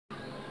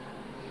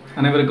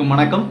அனைவருக்கும்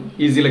வணக்கம்.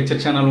 Easy lecture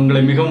channel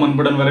உங்களை மிகவும்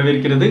அன்புடன்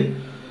வரவேற்கிறது.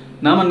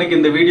 நாம் இன்னைக்கு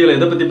இந்த வீடியோவில்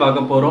எதை பற்றி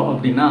பார்க்க போகிறோம்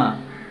அப்படின்னா,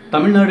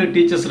 தமிழ்நாடு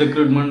டீச்சர்ஸ்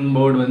ரெக்ரூட்மெண்ட்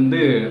போர்டு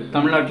வந்து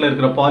தமிழ்நாட்டில்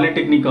இருக்கிற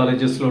பாலிடெக்னிக்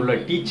காலேஜஸில் உள்ள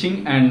டீச்சிங்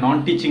அண்ட்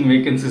நான் டீச்சிங்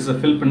வேகன்சிஸை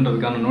ஃபில்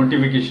பண்ணுறதுக்கான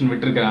நோட்டிஃபிகேஷன்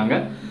விட்டுருக்காங்க.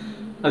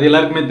 அது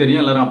எல்லாருக்குமே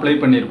தெரியும், எல்லோரும் அப்ளை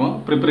பண்ணியிருப்போம்,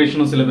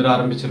 ப்ரிப்பரேஷனும் சில பேர்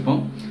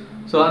ஆரம்பிச்சிருப்போம்.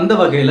 ஸோ அந்த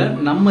வகையில்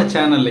நம்ம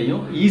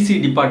சேனல்லையும் ஈசி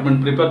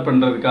டிபார்ட்மெண்ட் ப்ரிப்பேர்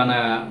பண்ணுறதுக்கான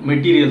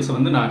மெட்டீரியல்ஸை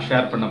வந்து நான்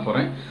ஷேர் பண்ண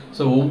போகிறேன்.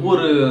 ஸோ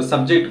ஒவ்வொரு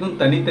சப்ஜெக்ட்டுக்கும்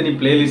தனித்தனி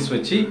பிளேலிஸ்ட்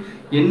வச்சு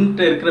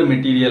என்கிட்ட இருக்கிற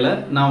மெட்டீரியலை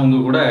நான்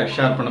உங்கள் கூட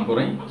ஷேர் பண்ண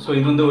போகிறேன். ஸோ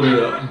இது வந்து ஒரு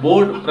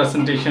போர்டு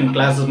ப்ரெசன்டேஷன்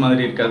கிளாஸஸ்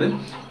மாதிரி இருக்காது.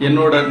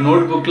 என்னோட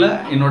நோட் புக்கில்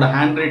என்னோட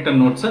ஹேண்ட்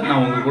ரைட்டன் நோட்ஸை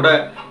நான் உங்கள் கூட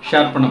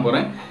ஷேர் பண்ண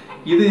போகிறேன்.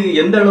 இது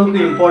எந்த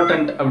அளவுக்கு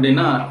இம்பார்ட்டண்ட்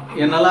அப்படின்னா,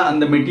 என்னால்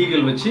அந்த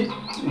மெட்டீரியல் வச்சு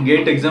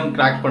கேட் எக்ஸாம்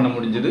கிராக் பண்ண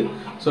முடிஞ்சுது.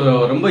 ஸோ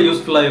ரொம்ப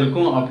யூஸ்ஃபுல்லாக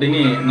இருக்கும்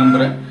அப்படின்னு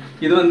நம்புகிறேன்.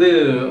 இது வந்து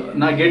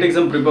நான் கேட்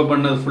எக்ஸாம் ப்ரிப்பேர்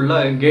பண்ணது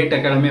ஃபுல்லாக கேட்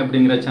அகாடமி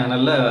அப்படிங்கிற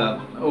சேனலில்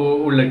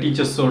உள்ள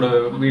டீச்சர்ஸோட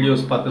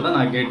வீடியோஸ் பார்த்து தான்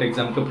நான் கேட்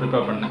எக்ஸாமுக்கு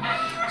ப்ரிப்பேர் பண்ணேன்.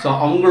 ஸோ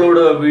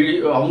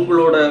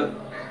அவங்களோட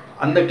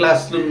அந்த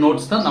கிளாஸ்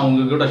நோட்ஸ் தான் நான்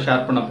உங்கள் கூட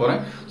ஷேர் பண்ண போகிறேன்.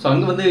 ஸோ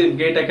அங்கே வந்து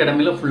கேட்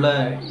அகாடமியில்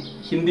ஃபுல்லாக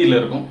ஹிந்தியில்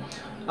இருக்கும்.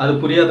 அது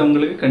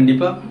புரியாதவங்களுக்கு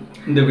கண்டிப்பாக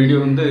இந்த வீடியோ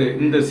வந்து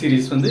இந்த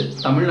சீரீஸ் வந்து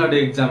Tamil Nadu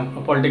exam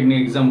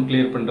polytechnic exam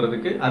clear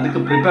பண்ணுறதுக்கு, அதுக்கு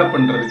ப்ரிப்பேர்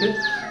பண்ணுறதுக்கு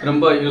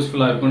ரொம்ப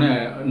யூஸ்ஃபுல்லாக இருக்கும்னு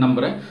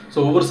நம்புகிறேன். ஸோ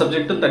ஒவ்வொரு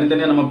சப்ஜெக்ட்டும்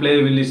தனித்தனியாக நம்ம பிளே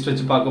லிஸ்ட்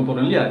வச்சு பார்க்க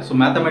போகிறோம் இல்லையா. ஸோ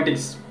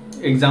மேத்தமெட்டிக்ஸ்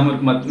எக்ஸாம்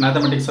இருக்குது,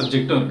 மேத்தமெட்டிக்ஸ்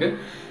சப்ஜெக்ட்டும் இருக்குது.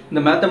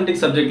 இந்த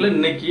மேத்தமெட்டிக்ஸ் சப்ஜெக்டில்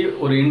இன்றைக்கி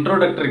ஒரு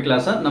இன்ட்ரோடக்டரி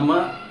கிளாஸாக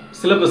நம்ம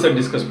சிலபஸை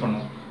டிஸ்கஸ்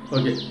பண்ணுவோம்.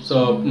 ஓகே, ஸோ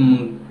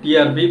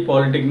டிஆர்பி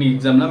பாலிடெக்னிக்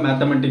எக்ஸாமில்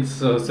மேத்தமெட்டிக்ஸ்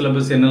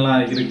சிலபஸ்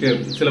என்னெல்லாம் இருக்குது,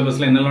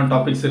 சிலபஸில் என்னெல்லாம்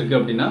டாபிக்ஸ்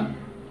இருக்குது அப்படின்னா,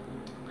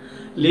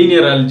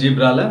 linear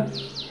அல்ஜிப்ராவில்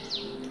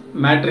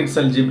matrix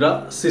algebra,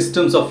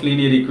 systems of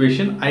linear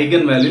equation,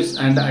 eigen values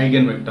and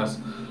eigen vectors.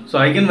 So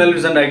eigen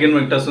values and eigen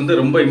vectors வந்து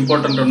ரொம்ப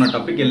இம்பார்ட்டண்ட்டான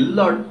டாபிக்.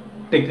 எல்லா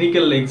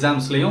டெக்னிக்கல்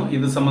எக்ஸாம்ஸ்லேயும்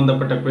இது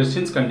சம்மந்தப்பட்ட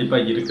கொஸ்டின்ஸ்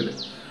கண்டிப்பாக இருக்குது.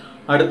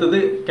 அடுத்தது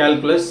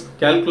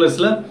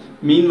கேல்குலஸில்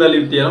mean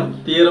value theorem,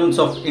 theorems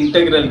of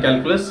integral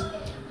calculus,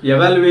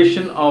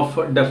 evaluation of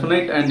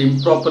definite and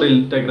improper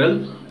integral,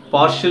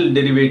 partial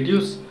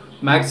derivatives,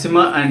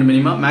 maxima and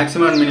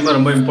minima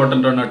ரொம்ப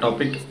இம்பார்ட்டண்ட்டான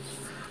topic.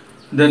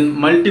 Then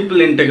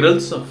multiple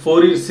integrals,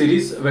 Fourier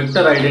series,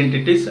 vector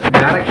identities,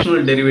 directional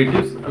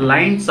derivatives,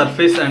 line,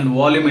 surface and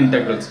volume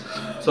integrals.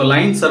 So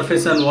line,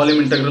 surface and volume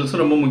integrals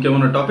ரொம்ப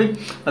முக்கியமான topic.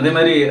 அதே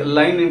மாதிரி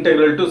line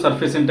integral to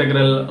surface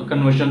integral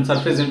conversion,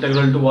 surface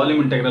integral to volume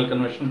integral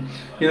conversion,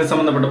 இது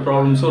சம்மந்தப்பட்ட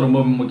ப்ராப்ளம்ஸும்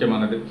ரொம்ப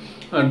முக்கியமானது.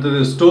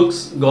 அடுத்தது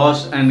Stokes,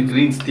 cash and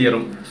Green's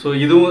theorem. So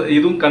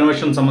இதுவும்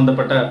கன்வர்ஷன்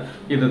சம்மந்தப்பட்ட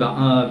இதுதான்,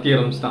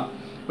 தியரம்ஸ் தான்.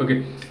 ஓகே,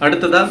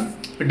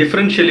 அடுத்ததாக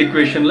டிஃபரன்ஷியல்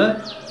ஈக்குவேஷனில்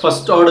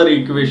first order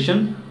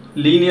equation,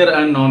 linear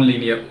and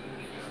non-linear,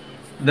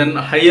 then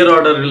higher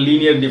order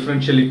linear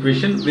differential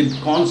equation with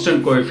constant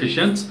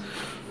coefficients,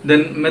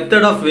 then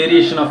method of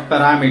variation of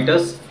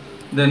parameters,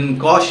 then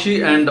Cauchy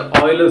and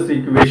Euler's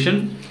equation,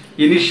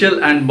 initial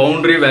and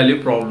boundary value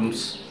problems,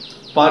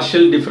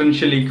 partial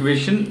differential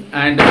equation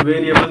and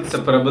variable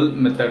separable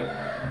method.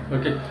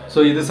 Okay, so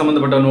இது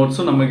சம்மந்தப்பட்ட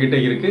நோட்ஸும் நம்மக்கிட்ட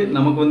இருக்குது.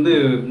 நமக்கு வந்து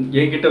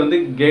என்கிட்ட வந்து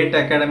gate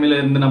அகாடமியில்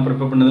இருந்து நான்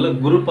ப்ரிப்பேர்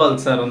பண்ணதில்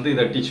குருபால் சார் வந்து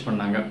இதை டீச்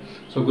பண்ணாங்க.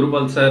 ஸோ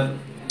குருபால் சார்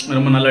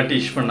ரொம்ப நல்லா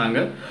டீச் பண்ணாங்க.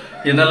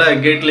 என்னால்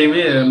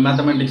கேட்லேயுமே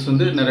மேத்தமெட்டிக்ஸ்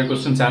வந்து நிறைய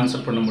கொஸ்டின்ஸ்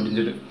ஆன்சர் பண்ண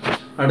முடிஞ்சுது.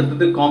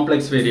 அடுத்தது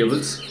complex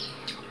variables,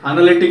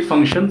 analytic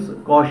functions,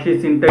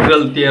 காஷிஸ்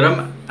integral theorem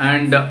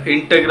and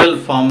integral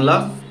formula,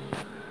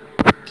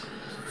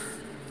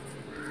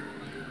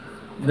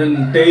 then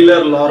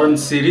Taylor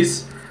Lawrence series,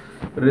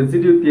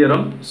 residue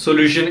theorem,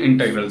 solution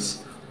integrals.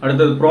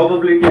 அடுத்தது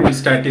probability and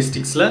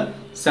ஸ்டாட்டிஸ்டிக்ஸில்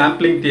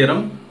sampling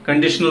theorem,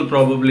 conditional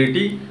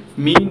probability,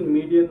 mean,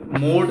 median,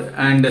 mode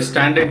and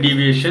standard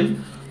deviation,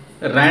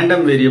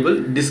 random variable,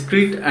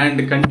 discrete and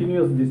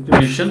continuous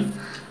distribution,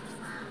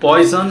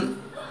 Poisson,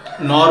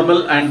 normal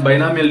and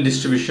binomial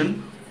distribution,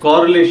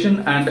 correlation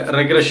and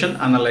regression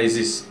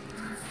analysis.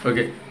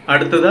 Okay,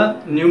 அடுத்ததா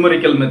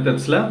numerical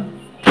methodsல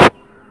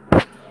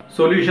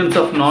solutions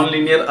of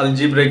nonlinear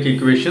algebraic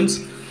equations,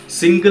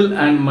 single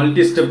and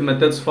multi-step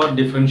methods for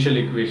differential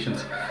equations.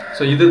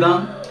 So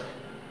இதுதான்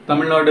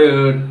Tamil Nadu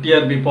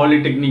TRB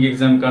polytechnic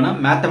எக்ஸாமுக்கான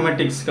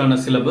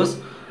மேத்தமெட்டிக்ஸ்க்கான syllabus.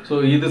 So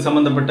இது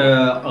சம்மந்தப்பட்ட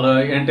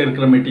என்கிட்ட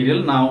இருக்கிற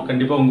material நான்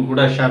கண்டிப்பாக உங்கள்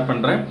கூட ஷேர்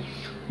பண்ணுறேன்.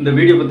 இந்த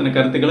வீடியோ பற்றின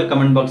கருத்துக்களை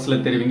கமெண்ட்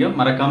பாக்ஸில் தெரிவிங்க.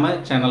 மறக்காமல்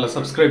சேனலை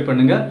சப்ஸ்கிரைப்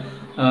பண்ணுங்கள்,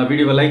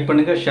 வீடியோவை லைக்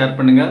பண்ணுங்கள், ஷேர்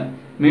பண்ணுங்கள்.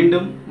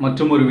 மீண்டும்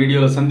மற்றும் ஒரு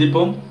வீடியோவில்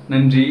சந்திப்போம்.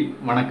 நன்றி,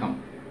 வணக்கம்.